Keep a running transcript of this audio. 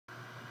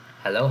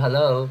Hello,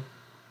 hello.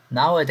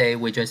 Nowadays,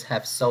 we just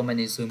have so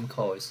many Zoom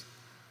calls.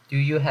 Do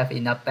you have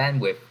enough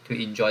bandwidth to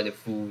enjoy the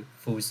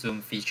full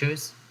Zoom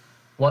features?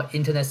 What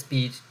internet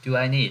speed do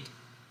I need?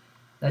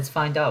 Let's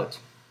find out.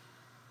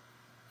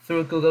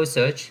 Through Google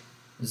search,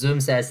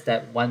 Zoom says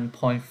that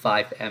 1.5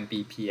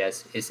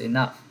 Mbps is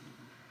enough.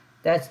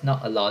 That's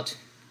not a lot,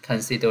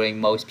 considering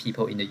most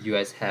people in the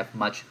US have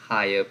much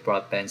higher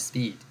broadband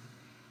speed.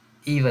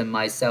 Even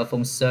my cell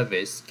phone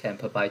service can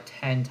provide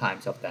 10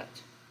 times of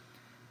that.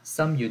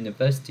 Some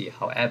university,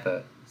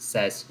 however,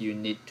 says you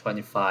need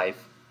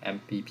 25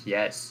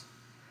 Mbps.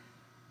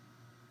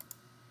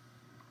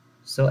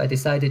 So I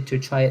decided to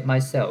try it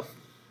myself.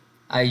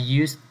 I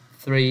used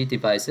 3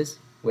 devices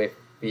with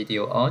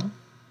video on.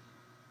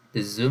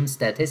 The Zoom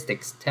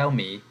statistics tell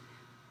me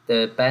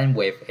the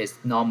bandwidth is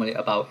normally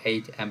about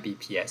 8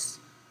 Mbps.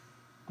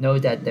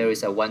 Note that there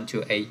is a 1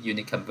 to 8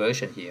 unit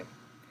conversion here.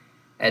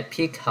 At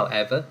peak,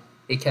 however,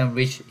 it can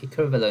reach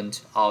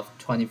equivalent of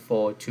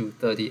 24 to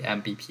 30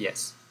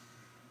 Mbps.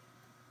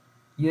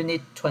 You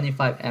need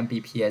 25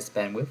 Mbps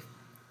bandwidth.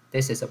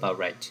 This is about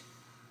right.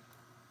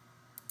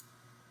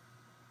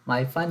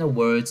 My final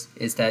words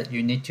is that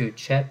you need to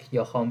check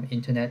your home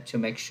internet to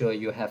make sure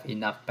you have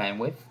enough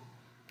bandwidth.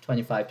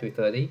 25 to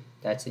 30,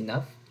 that's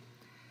enough.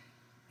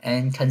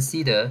 And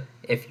consider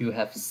if you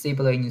have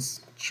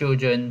siblings,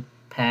 children,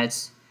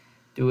 pets,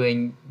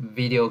 doing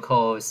video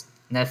calls,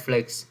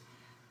 Netflix,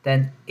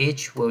 then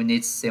each will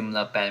need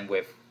similar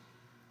bandwidth.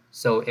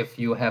 So if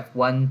you have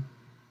one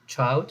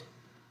child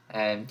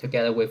and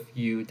together with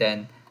you,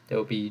 then there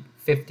will be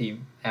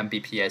 50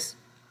 Mbps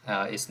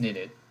is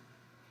needed.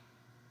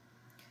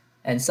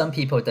 And some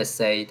people that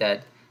say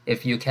that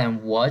if you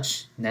can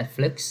watch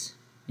Netflix,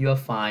 you're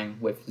fine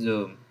with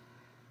Zoom.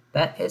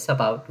 That is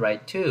about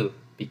right too,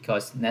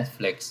 because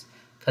Netflix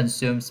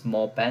consumes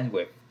more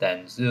bandwidth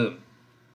than Zoom.